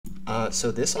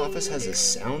So this office has a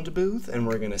sound booth, and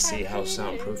we're gonna see how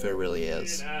soundproof it really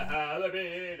is.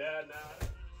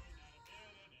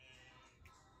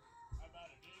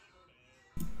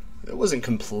 It wasn't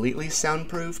completely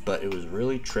soundproof, but it was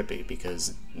really trippy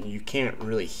because you can't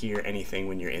really hear anything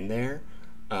when you're in there,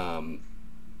 and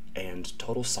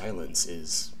total silence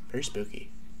is very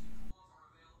spooky.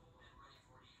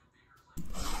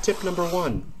 Tip number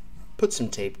 1, put some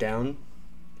tape down,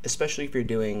 especially if you're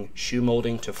doing shoe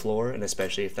molding to floor, and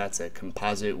especially if that's a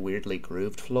composite, weirdly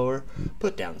grooved floor.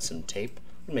 Put down some tape.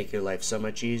 It'll make your life so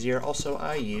much easier. Also,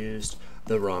 I used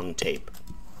the wrong tape.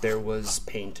 There was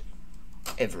paint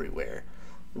everywhere.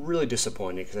 Really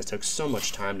disappointed because I took so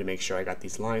much time to make sure I got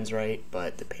these lines right,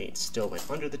 but the paint still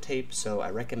went under the tape, so I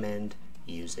recommend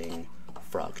using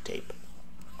frog tape.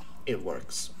 It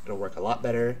works. It'll work a lot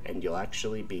better, and you'll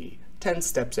actually be 10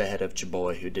 steps ahead of your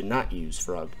boy who did not use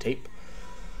frog tape.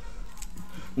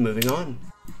 Moving on.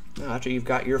 Now, after you've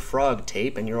got your frog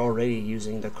tape and you're already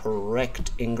using the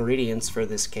correct ingredients for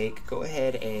this cake, go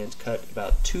ahead and cut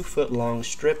about 2-foot long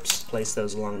strips. Place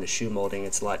those along the shoe molding.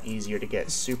 It's a lot easier to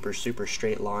get super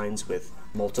straight lines with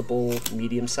multiple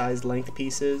medium-sized length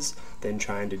pieces than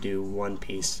trying to do one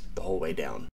piece the whole way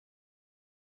down.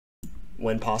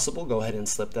 When possible, go ahead and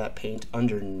slip that paint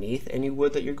underneath any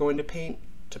wood that you're going to paint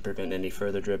to prevent any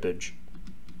further drippage.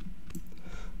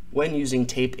 When using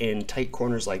tape in tight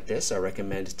corners like this, I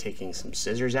recommend taking some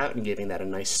scissors out and giving that a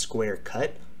nice square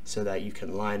cut so that you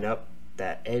can line up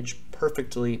that edge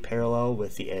perfectly parallel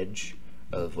with the edge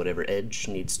of whatever edge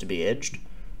needs to be edged,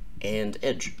 and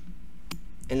edge.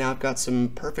 And now I've got some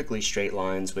perfectly straight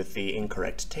lines with the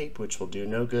incorrect tape, which will do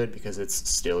no good because it's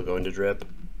still going to drip.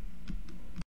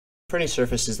 For any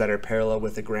surfaces that are parallel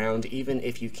with the ground, even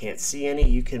if you can't see any,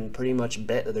 you can pretty much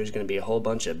bet that there's going to be a whole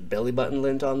bunch of belly button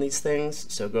lint on these things.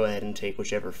 So go ahead and take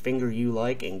whichever finger you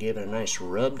like and give it a nice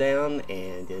rub down,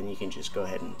 and then you can just go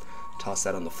ahead and toss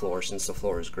that on the floor since the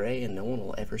floor is gray and no one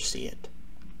will ever see it.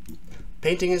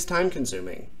 Painting is time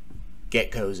consuming. Get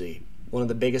cozy. One of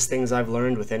the biggest things I've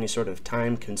learned with any sort of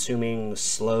time consuming,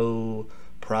 slow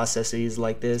processes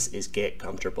like this is get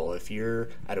comfortable. If you're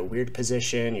at a weird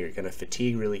position, you're going to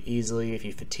fatigue really easily. If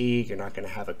you fatigue, you're not going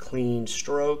to have a clean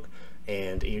stroke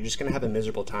and you're just going to have a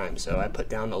miserable time. So I put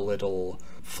down a little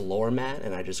floor mat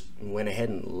and I just went ahead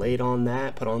and laid on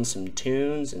that, put on some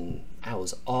tunes, and I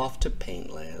was off to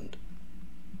paintland.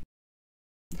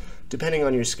 Depending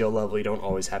on your skill level, you don't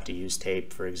always have to use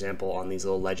tape. For example, on these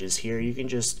little ledges here, you can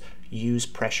just use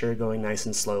pressure going nice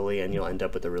and slowly and you'll end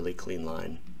up with a really clean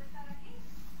line.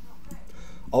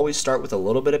 Always start with a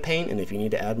little bit of paint, and if you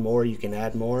need to add more, you can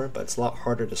add more, but it's a lot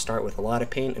harder to start with a lot of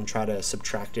paint and try to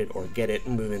subtract it or get it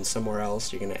and move in somewhere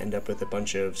else. You're going to end up with a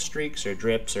bunch of streaks or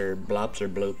drips or blops or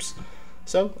bloops.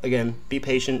 So again, be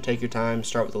patient, take your time,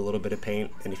 start with a little bit of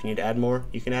paint, and if you need to add more,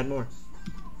 you can add more.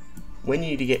 When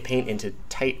you need to get paint into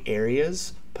tight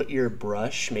areas, put your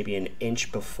brush maybe an inch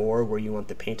before where you want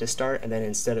the paint to start, and then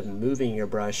instead of moving your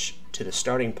brush to the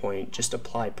starting point, just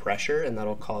apply pressure, and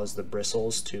that'll cause the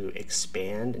bristles to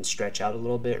expand and stretch out a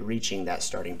little bit, reaching that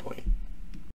starting point.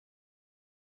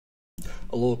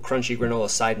 A little crunchy granola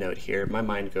side note here, my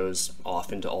mind goes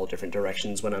off into all different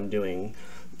directions when I'm doing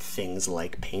things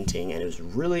like painting, and it was a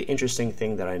really interesting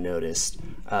thing that I noticed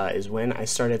is when I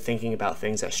started thinking about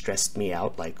things that stressed me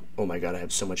out, like, oh my god, I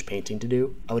have so much painting to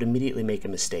do, I would immediately make a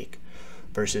mistake.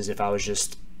 Versus if I was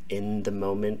just in the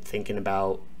moment thinking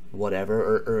about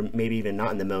whatever, or maybe even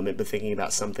not in the moment, but thinking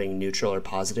about something neutral or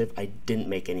positive, I didn't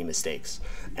make any mistakes.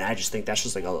 And I just think that's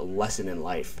just like a lesson in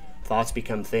life. Thoughts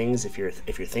become things. If you're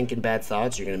thinking bad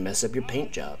thoughts, you're gonna mess up your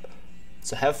paint job.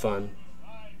 So have fun,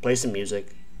 play some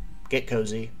music, get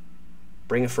cozy,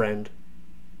 bring a friend,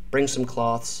 bring some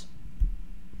cloths.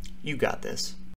 You got this.